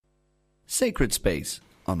Sacred Space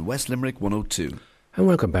on West Limerick 102. And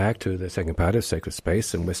welcome back to the second part of Sacred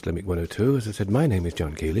Space in West Limerick 102. As I said, my name is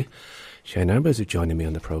John Keeley. Shane Ambers is joining me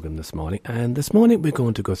on the programme this morning. And this morning we're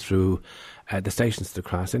going to go through the Stations of the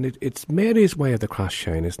Cross. And it's Mary's Way of the Cross,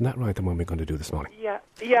 Shane. Isn't that right, the one we're going to do this morning? Yeah.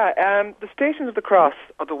 The Stations of the Cross,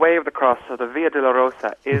 or the Way of the Cross, or the Via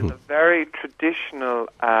Dolorosa, is a very traditional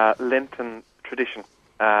Lenten tradition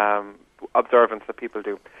observance that people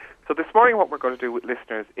do. So this morning what we're going to do with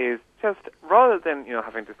listeners is just, rather than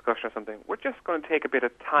having a discussion or something, we're just going to take a bit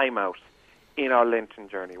of time out in our Lenten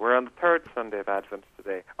journey. We're on the third Sunday of Advent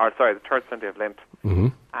today, the third Sunday of Lent,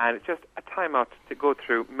 and it's just a time out to go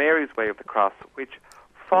through Mary's Way of the Cross, which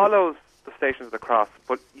follows the Stations of the Cross,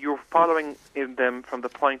 but you're following in them from the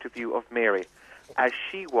point of view of Mary as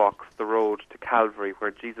she walks the road to Calvary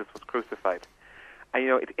where Jesus was crucified. And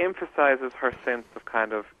it emphasizes her sense of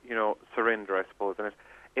surrender, I suppose, and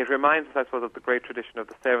it reminds us, I suppose, of the great tradition of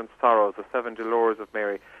the seven sorrows, the seven dolors of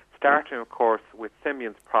Mary, starting, of course, with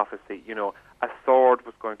Simeon's prophecy. A sword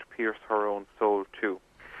was going to pierce her own soul too.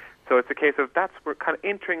 So it's a case of we're kind of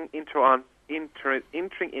entering into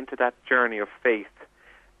that journey of faith,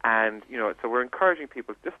 and so we're encouraging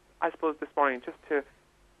people, just I suppose this morning, just to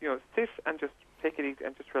sit and just take it easy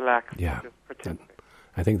and just relax. Yeah, and just participate.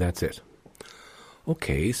 I think that's it.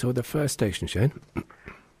 Okay, so the first station, Shane.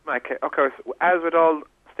 Okay, of course, as with all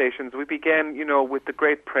stations, we begin, with the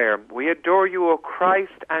great prayer. We adore you, O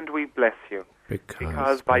Christ, and we bless you,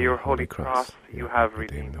 because by your holy cross you have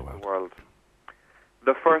redeemed the world.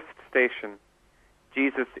 The first station,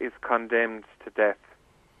 Jesus is condemned to death.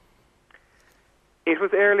 It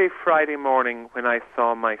was early Friday morning when I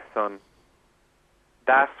saw my son.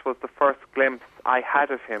 That was the first glimpse I had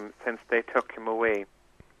of him since they took him away.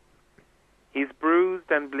 His bruised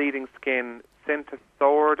and bleeding skin sent a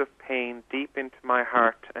sword of pain deep into my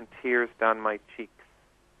heart and tears down my cheeks.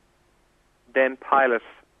 Then Pilate,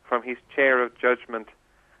 from his chair of judgment,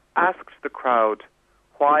 asked the crowd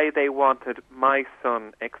why they wanted my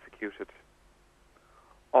son executed.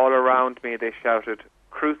 All around me they shouted,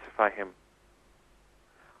 "Crucify him."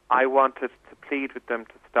 I wanted to plead with them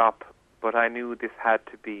to stop, but I knew this had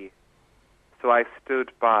to be. So I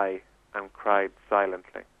stood by and cried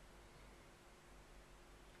silently.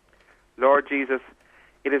 Lord Jesus,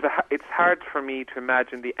 it's hard for me to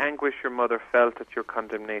imagine the anguish your mother felt at your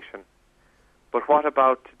condemnation. But what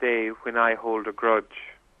about today when I hold a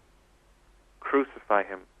grudge? Crucify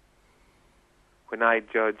him. When I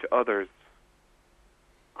judge others,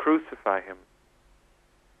 crucify him.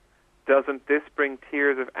 Doesn't this bring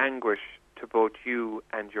tears of anguish to both you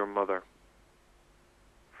and your mother?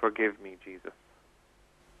 Forgive me, Jesus.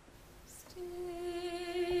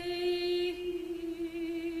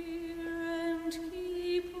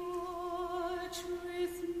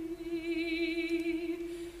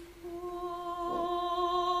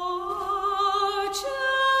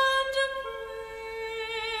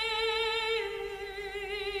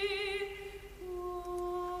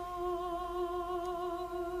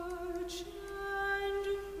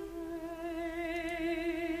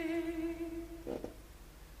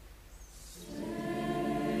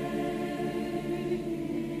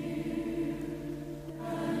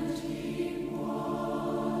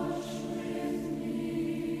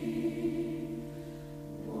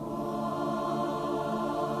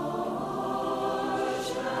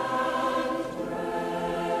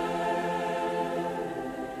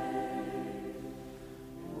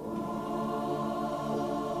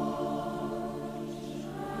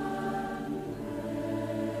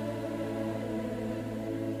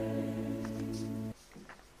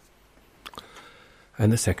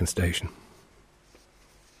 And the second station.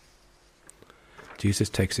 Jesus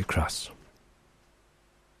takes his cross.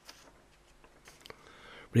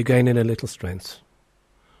 Regaining a little strength,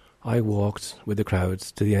 I walked with the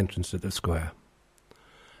crowds to the entrance of the square.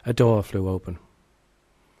 A door flew open,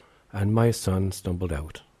 and my son stumbled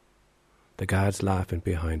out, the guards laughing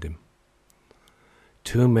behind him.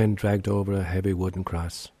 Two men dragged over a heavy wooden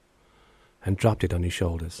cross and dropped it on his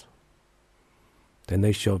shoulders. Then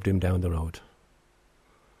they shoved him down the road.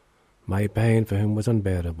 My pain for him was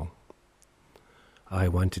unbearable. I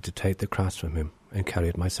wanted to take the cross from him and carry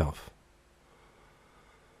it myself.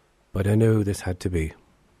 But I knew this had to be.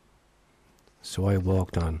 So I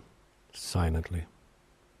walked on, silently.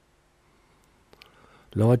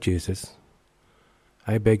 Lord Jesus,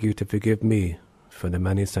 I beg you to forgive me for the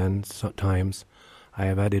many times I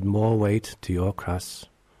have added more weight to your cross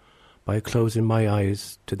by closing my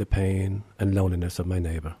eyes to the pain and loneliness of my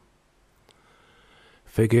neighbour.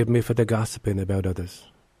 Forgive me for the gossiping about others,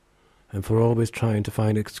 and for always trying to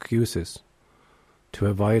find excuses to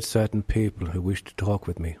avoid certain people who wish to talk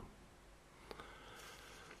with me.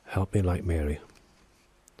 help me like Mary,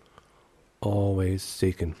 always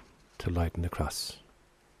seeking to lighten the cross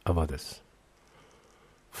of others.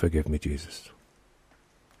 Forgive me, Jesus.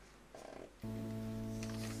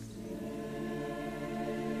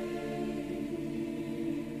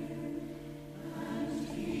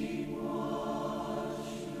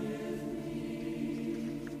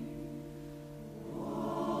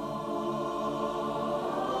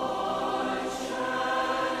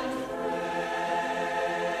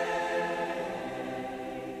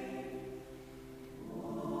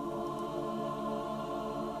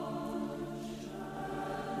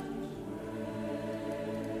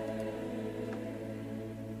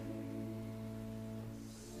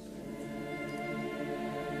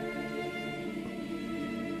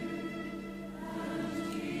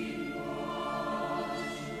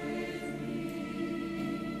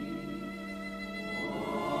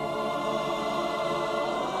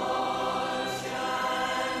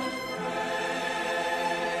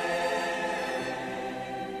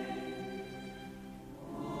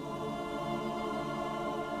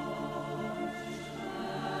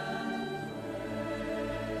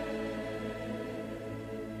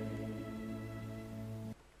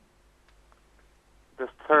 This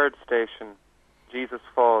third station, Jesus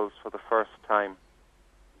falls for the first time.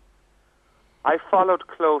 I followed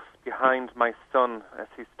close behind my son as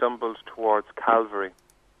he stumbled towards Calvary.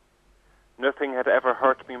 Nothing had ever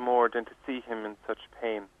hurt me more than to see him in such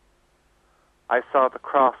pain. I saw the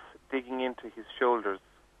cross digging into his shoulders.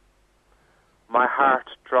 My heart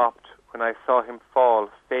dropped when I saw him fall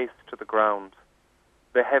face to the ground,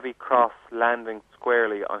 the heavy cross landing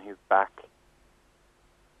squarely on his back.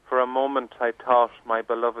 For a moment I thought my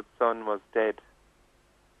beloved son was dead.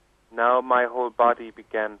 Now my whole body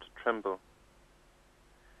began to tremble.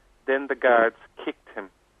 Then the guards kicked him.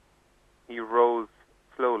 He rose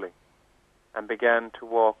slowly and began to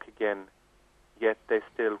walk again, yet they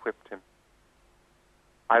still whipped him.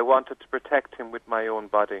 I wanted to protect him with my own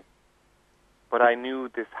body, but I knew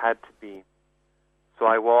this had to be, so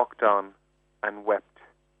I walked on and wept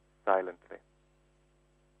silently.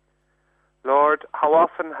 Lord, how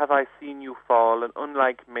often have I seen you fall, and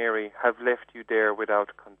unlike Mary, have left you there without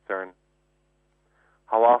concern?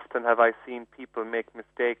 How often have I seen people make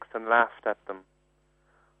mistakes and laughed at them?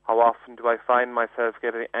 How often do I find myself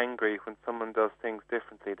getting angry when someone does things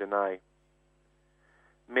differently than I?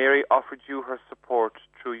 Mary offered you her support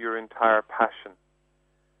through your entire passion.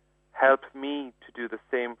 Help me to do the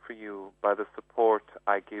same for you by the support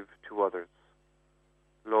I give to others.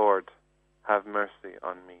 Lord, have mercy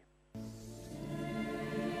on me.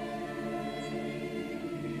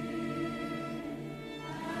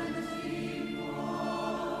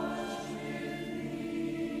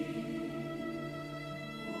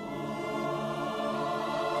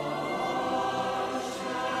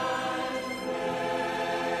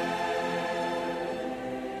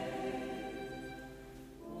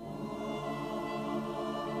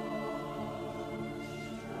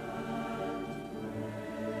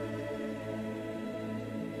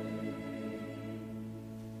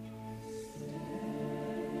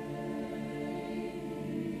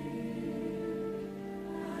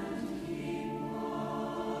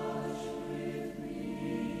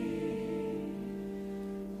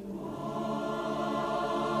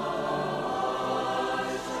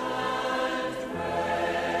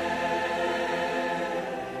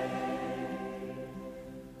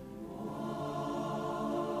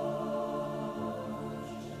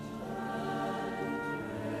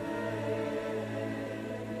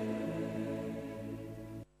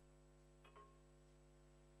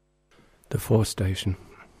 The fourth station,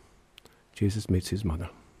 Jesus meets his mother.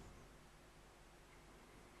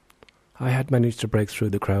 I had managed to break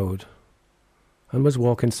through the crowd and was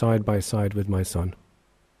walking side by side with my son.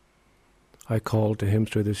 I called to him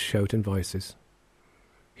through the shouting voices.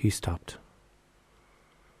 He stopped.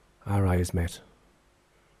 Our eyes met,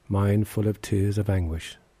 mine full of tears of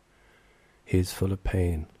anguish, his full of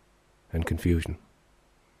pain and confusion.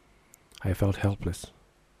 I felt helpless.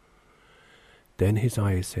 Then his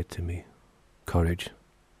eyes said to me, "Courage,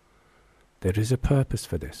 there is a purpose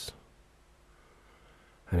for this."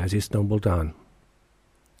 And as he stumbled on,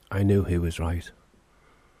 I knew he was right.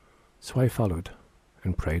 So I followed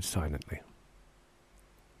and prayed silently.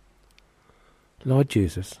 Lord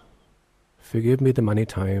Jesus, forgive me the many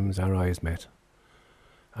times our eyes met,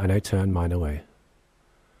 and I turned mine away.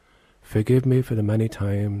 Forgive me for the many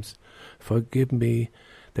times, forgive me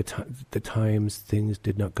the times things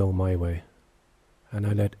did not go my way, and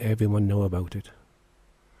I let everyone know about it.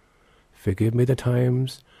 Forgive me the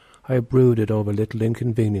times I brooded over little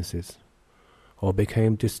inconveniences, or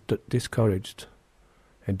became discouraged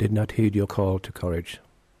and did not heed your call to courage.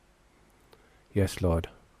 Yes, Lord,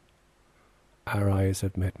 our eyes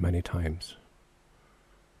have met many times,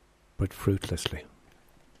 but fruitlessly.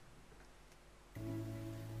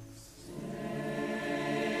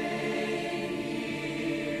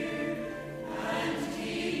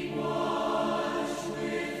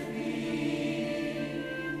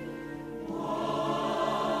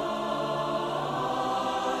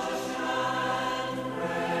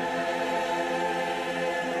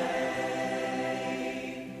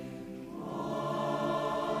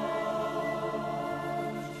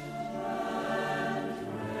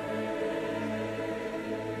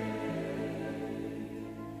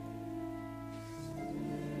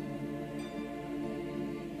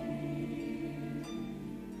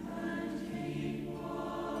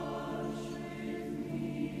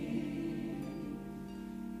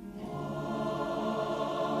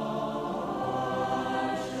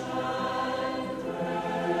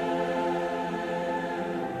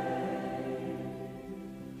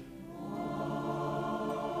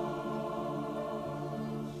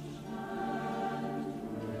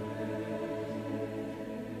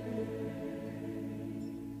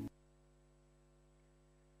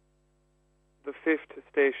 The fifth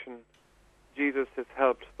station, Jesus is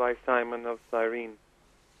helped by Simon of Cyrene.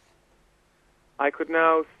 I could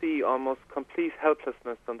now see almost complete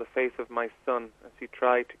helplessness on the face of my son as he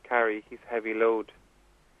tried to carry his heavy load.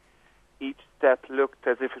 Each step looked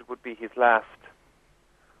as if it would be his last.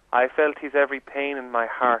 I felt his every pain in my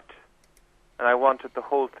heart, and I wanted the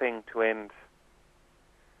whole thing to end.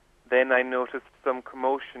 Then I noticed some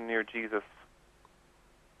commotion near Jesus.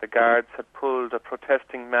 The guards had pulled a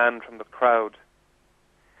protesting man from the crowd.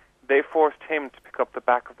 They forced him to pick up the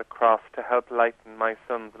back of the cross to help lighten my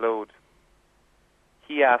son's load.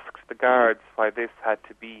 He asked the guards why this had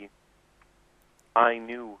to be. I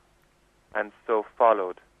knew, and so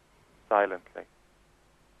followed, silently.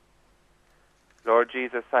 Lord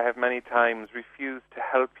Jesus, I have many times refused to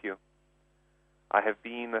help you. I have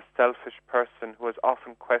been a selfish person who has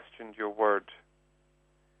often questioned your word.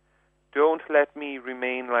 Don't let me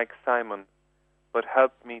remain like Simon, but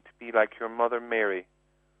help me to be like your mother Mary,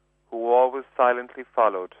 who always silently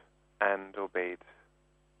followed and obeyed.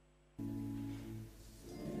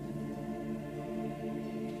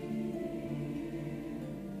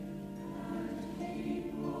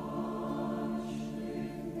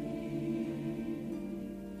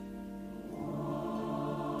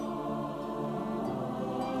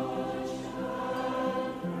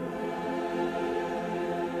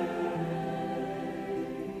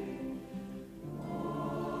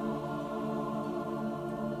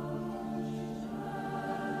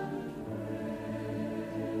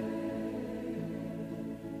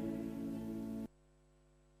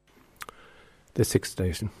 The sixth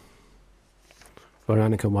station.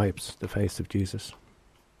 Veronica wipes the face of Jesus.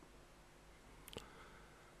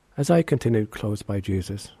 As I continued close by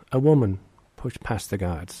Jesus, a woman pushed past the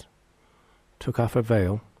guards, took off her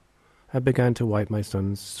veil, and began to wipe my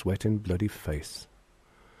son's sweating, bloody face.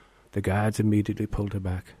 The guards immediately pulled her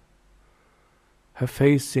back. Her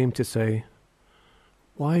face seemed to say,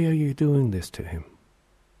 "Why are you doing this to him?"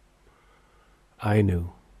 I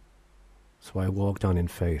knew, so I walked on in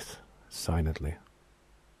faith, silently.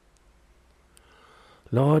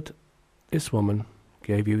 Lord, this woman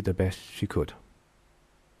gave you the best she could.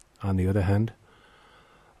 On the other hand,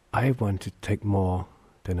 I want to take more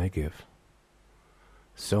than I give.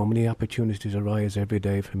 So many opportunities arise every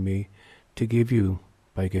day for me to give you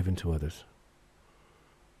by giving to others,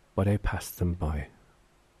 but I pass them by.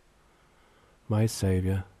 My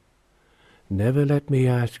Saviour, never let me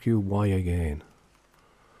ask you why again,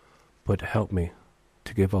 but help me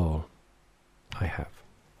to give all I have.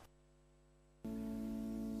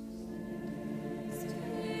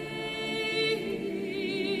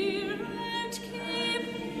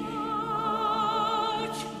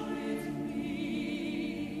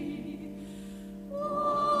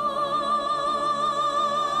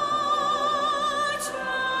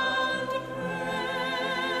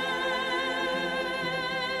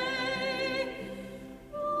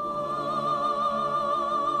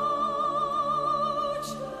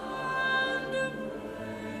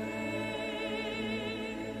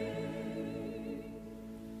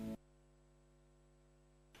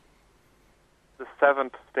 The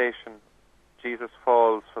seventh station, Jesus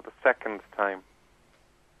falls for the second time.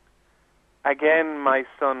 Again my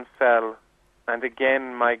son fell, and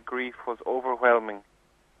again my grief was overwhelming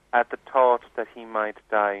at the thought that he might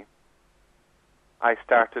die. I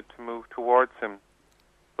started to move towards him,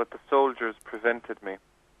 but the soldiers prevented me.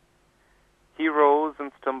 He rose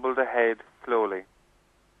and stumbled ahead slowly.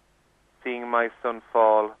 Seeing my son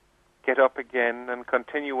fall, get up again and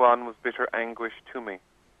continue on was bitter anguish to me.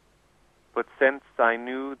 But since I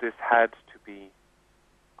knew this had to be,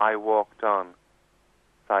 I walked on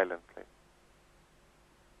silently.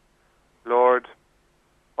 Lord,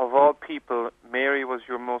 of all people, Mary was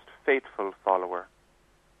your most faithful follower,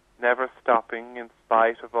 never stopping in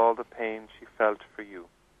spite of all the pain she felt for you.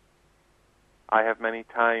 I have many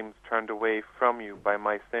times turned away from you by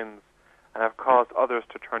my sins and have caused others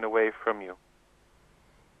to turn away from you.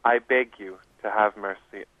 I beg you to have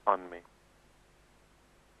mercy on me.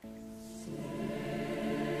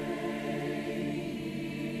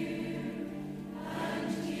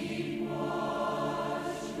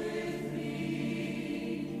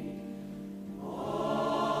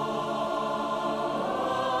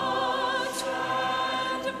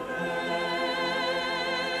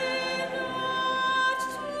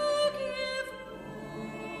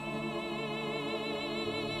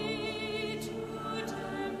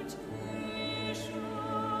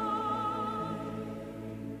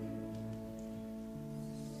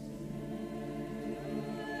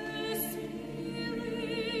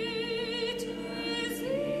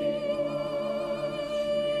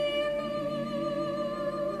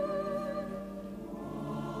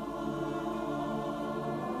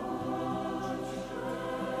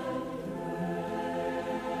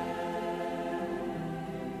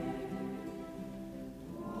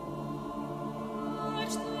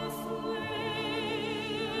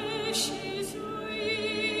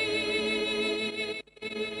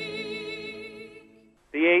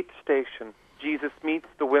 The eighth station, Jesus meets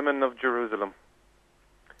the women of Jerusalem.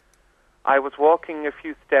 I was walking a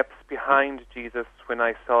few steps behind Jesus when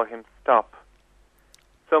I saw him stop.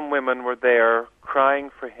 Some women were there,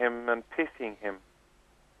 crying for him and pitying him.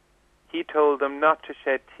 He told them not to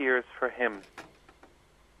shed tears for him.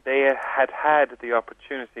 They had had the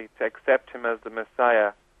opportunity to accept him as the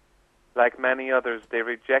Messiah. Like many others, they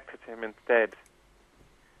rejected him instead.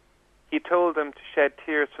 He told them to shed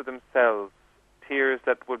tears for themselves, tears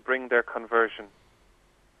that would bring their conversion.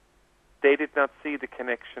 They did not see the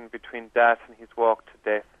connection between that and his walk to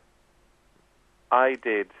death. I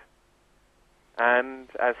did. And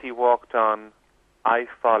as he walked on, I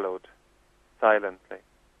followed silently.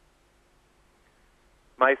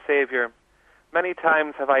 My Saviour, many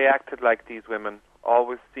times have I acted like these women,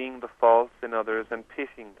 always seeing the faults in others and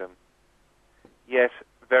pitying them. Yet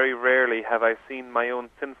very rarely have I seen my own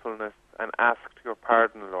sinfulness and asked your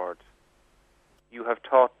pardon, Lord. You have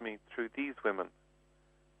taught me through these women.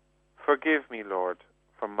 Forgive me, Lord,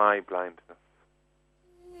 for my blindness.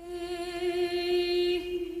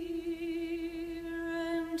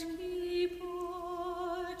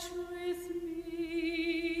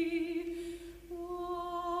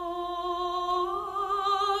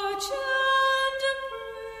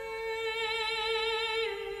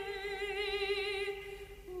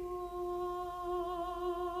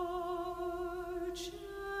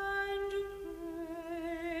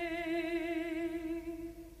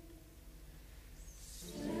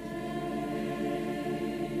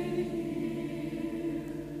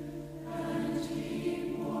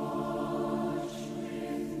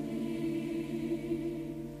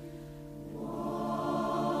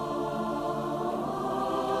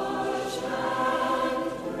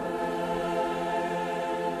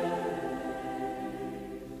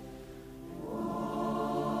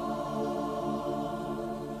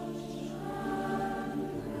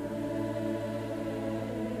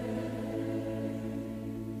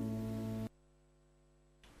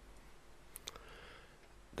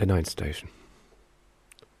 The ninth station.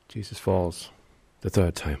 Jesus falls the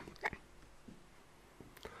third time.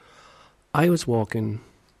 I was walking.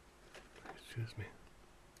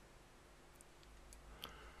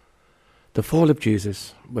 The fall of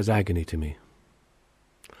Jesus was agony to me.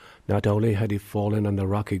 Not only had he fallen on the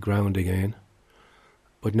rocky ground again,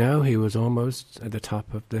 but now he was almost at the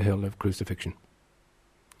top of the hill of crucifixion.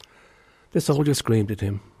 The soldier screamed at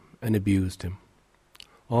him and abused him,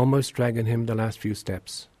 almost dragging him the last few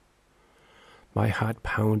steps. My heart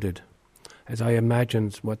pounded as I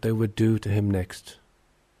imagined what they would do to him next.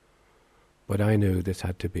 But I knew this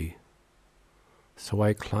had to be, so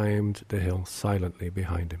I climbed the hill silently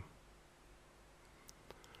behind him.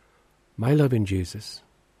 My love in Jesus,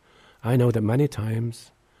 I know that many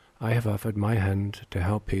times I have offered my hand to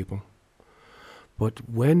help people, but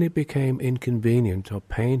when it became inconvenient or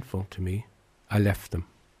painful to me, I left them,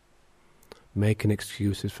 making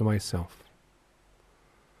excuses for myself.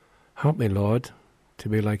 Help me, Lord, to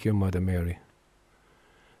be like your Mother Mary,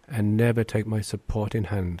 and never take my supporting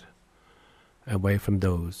hand away from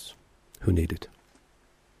those who need it.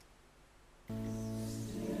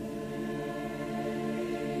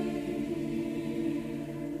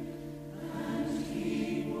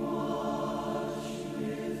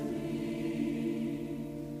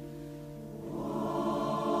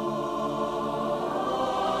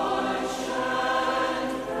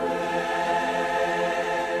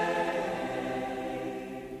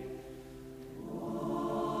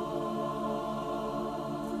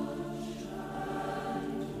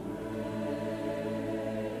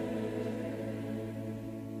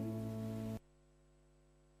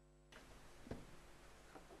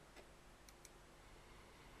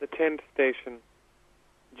 10th station.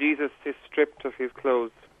 Jesus is stripped of his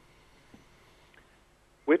clothes.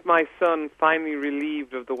 With my son finally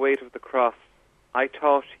relieved of the weight of the cross, I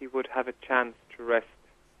thought he would have a chance to rest.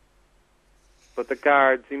 But the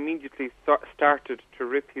guards immediately started to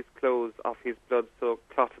rip his clothes off his blood-soaked,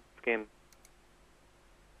 clotted skin.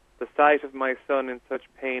 The sight of my son in such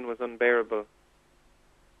pain was unbearable.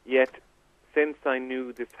 Yet, since I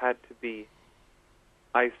knew this had to be,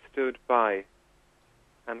 I stood by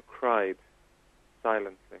and cried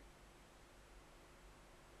silently.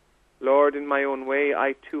 Lord, in my own way,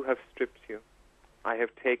 I too have stripped you. I have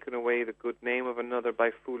taken away the good name of another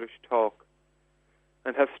by foolish talk,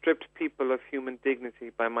 and have stripped people of human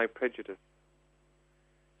dignity by my prejudice.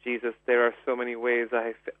 Jesus, there are so many ways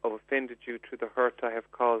I have offended you through the hurt I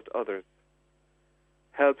have caused others.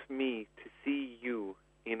 Help me to see you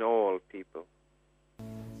in all people.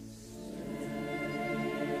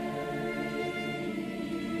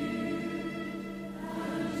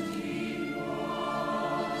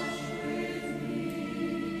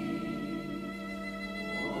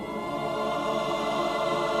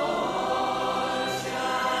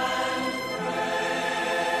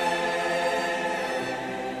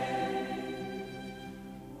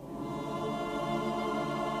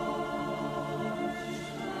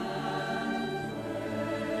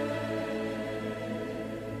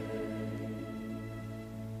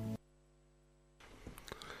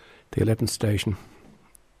 The 11th station.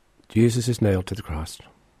 Jesus is nailed to the cross.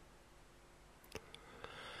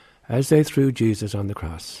 As they threw Jesus on the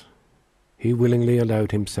cross, he willingly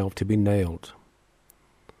allowed himself to be nailed.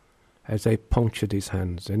 As they punctured his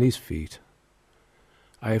hands and his feet,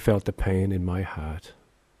 I felt the pain in my heart.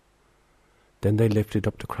 Then they lifted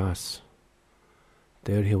up the cross.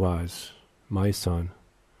 There he was, my son,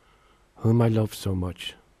 whom I loved so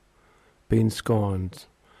much, being scorned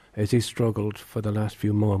as he struggled for the last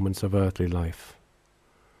few moments of earthly life.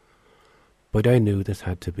 But I knew this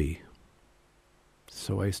had to be.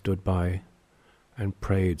 So I stood by and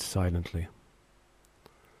prayed silently.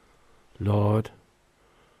 Lord,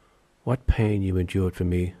 what pain you endured for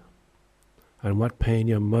me, and what pain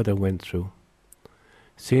your mother went through,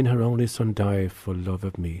 seeing her only son die for love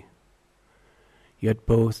of me. Yet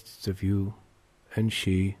both of you and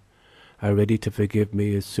she are ready to forgive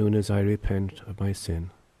me as soon as I repent of my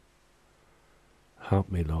sin. Help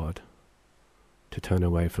me, Lord, to turn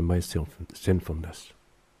away from my sinfulness.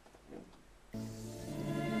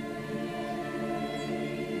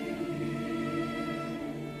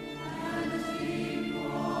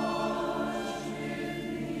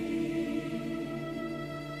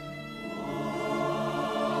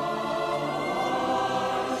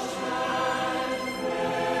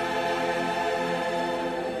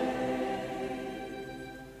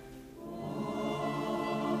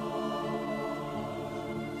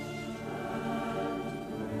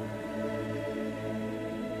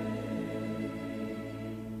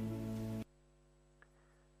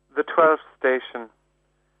 The 12th station.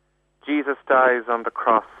 Jesus dies on the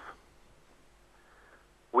cross.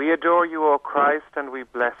 We adore you, O Christ, and we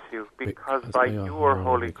bless you, because by your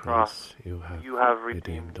holy cross you have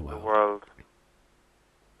redeemed the world.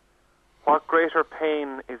 What greater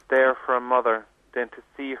pain is there for a mother than to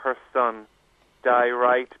see her son die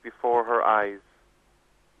right before her eyes?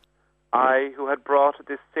 I, who had brought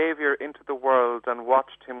this Saviour into the world and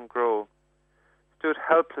watched him grow, stood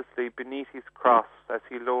helplessly beneath his cross as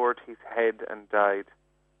he lowered his head and died.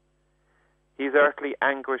 His earthly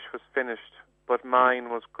anguish was finished, but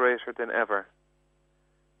mine was greater than ever.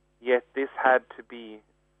 Yet this had to be,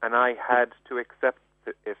 and I had to accept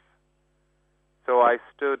it. So I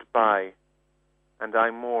stood by, and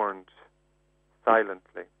I mourned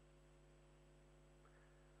silently.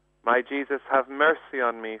 My Jesus, have mercy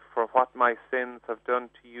on me for what my sins have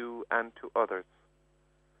done to you and to others.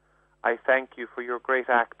 I thank you for your great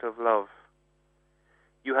act of love.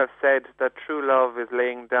 You have said that true love is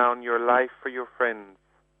laying down your life for your friends.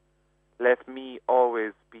 Let me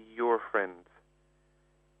always be your friend.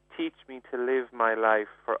 Teach me to live my life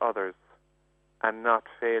for others and not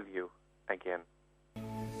fail you again.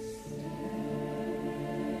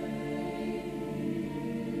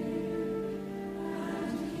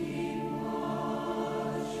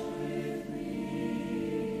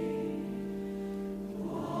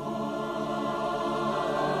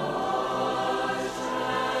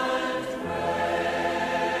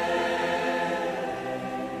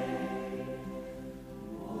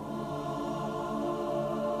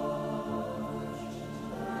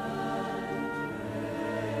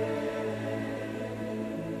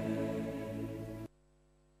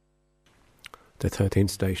 The 13th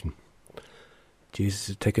station. Jesus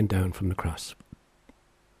is taken down from the cross.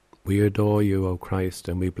 We adore you, O Christ,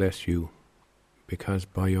 and we bless you, because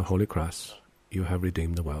by your holy cross you have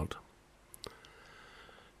redeemed the world.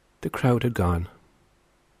 The crowd had gone.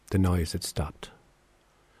 The noise had stopped.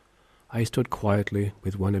 I stood quietly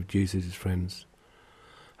with one of Jesus' friends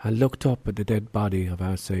and looked up at the dead body of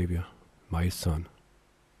our Saviour, my Son.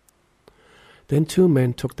 Then 2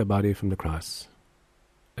 men took the body from the cross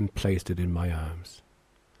and placed it in my arms.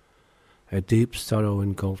 A deep sorrow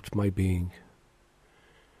engulfed my being.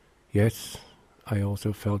 Yet I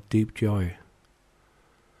also felt deep joy.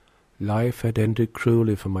 Life had ended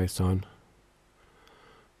cruelly for my son,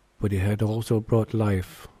 but it had also brought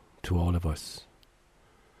life to all of us.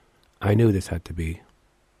 I knew this had to be,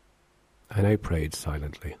 and I prayed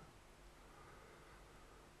silently.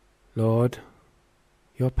 Lord,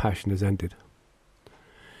 your passion is ended,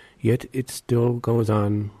 yet it still goes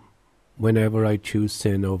on whenever I choose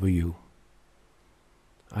sin over you.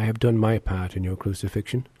 I have done my part in your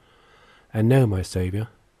crucifixion, and now, my Saviour,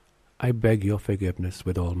 I beg your forgiveness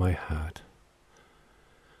with all my heart.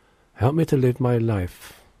 Help me to live my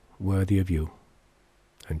life worthy of you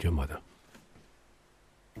and your mother.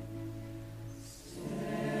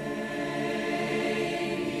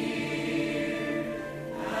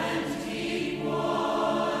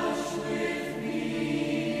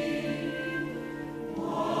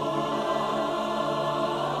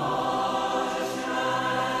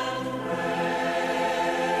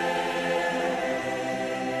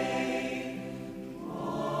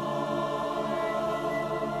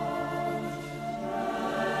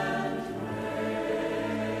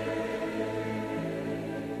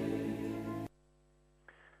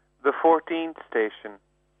 The 14th station,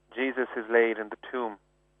 Jesus is laid in the tomb.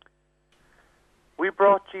 We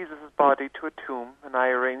brought Jesus' body to a tomb, and I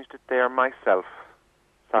arranged it there myself,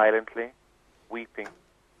 silently weeping,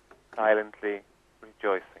 silently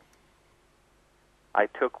rejoicing. I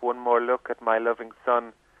took one more look at my loving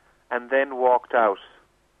son, and then walked out.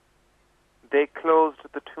 They closed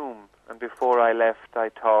the tomb, and before I left I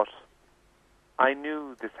thought, I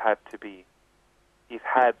knew this had to be. It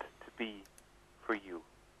had to be for you.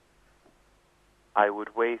 I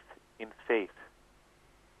would wait in faith,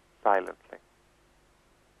 silently.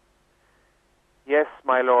 Yes,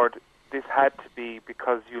 my Lord, this had to be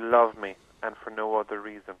because you love me and for no other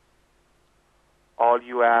reason. All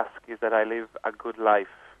you ask is that I live a good life.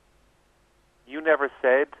 You never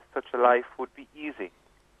said such a life would be easy.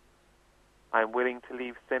 I'm willing to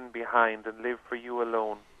leave sin behind and live for you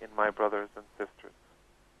alone in my brothers and sisters.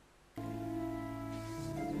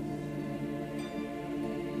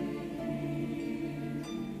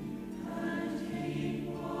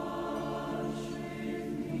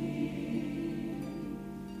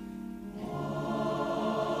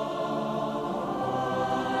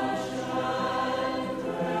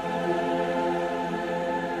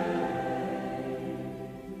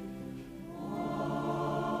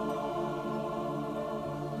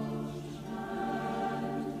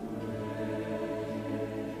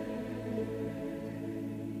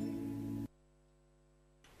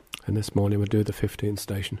 And this morning we'll do the 15th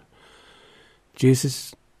station.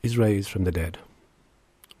 Jesus is raised from the dead.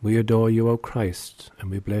 We adore you, O Christ, and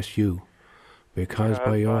we bless you, because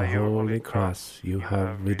by your holy cross you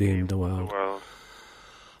have redeemed the world.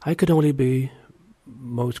 I could only be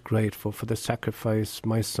most grateful for the sacrifice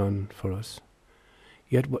my son for us.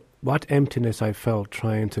 Yet what emptiness I felt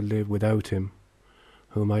trying to live without him,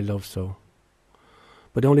 whom I love so.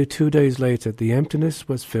 But only 2 days later the emptiness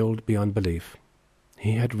was filled beyond belief.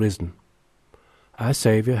 He had risen. Our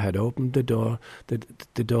Saviour had opened the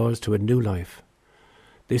doors to a new life.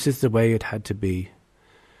 This is the way it had to be,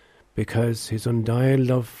 because his undying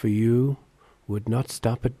love for you would not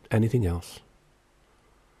stop at anything else.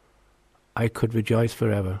 I could rejoice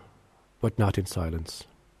forever, but not in silence.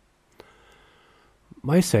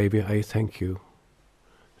 My Saviour, I thank you.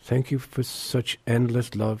 Thank you for such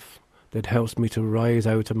endless love that helps me to rise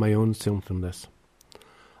out of my own sinfulness.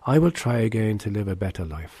 I will try again to live a better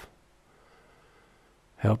life.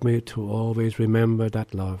 Help me to always remember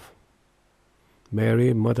that love.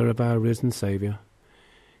 Mary, Mother of our risen Saviour,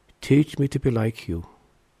 teach me to be like you.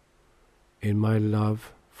 In my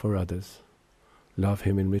love for others, love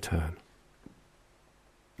him in return.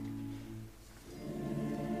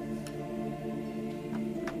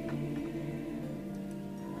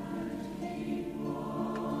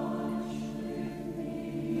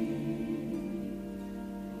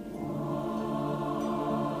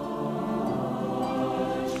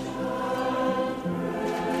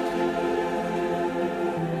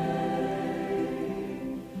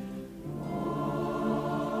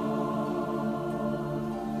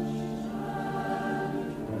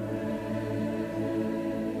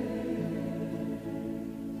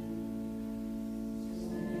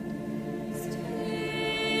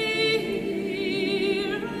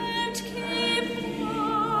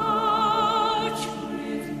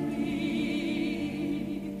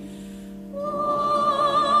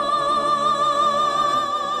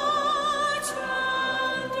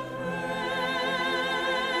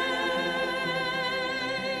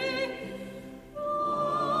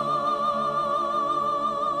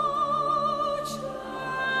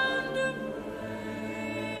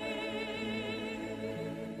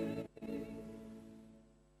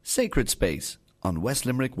 Sacred Space on West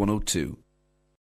Limerick 102.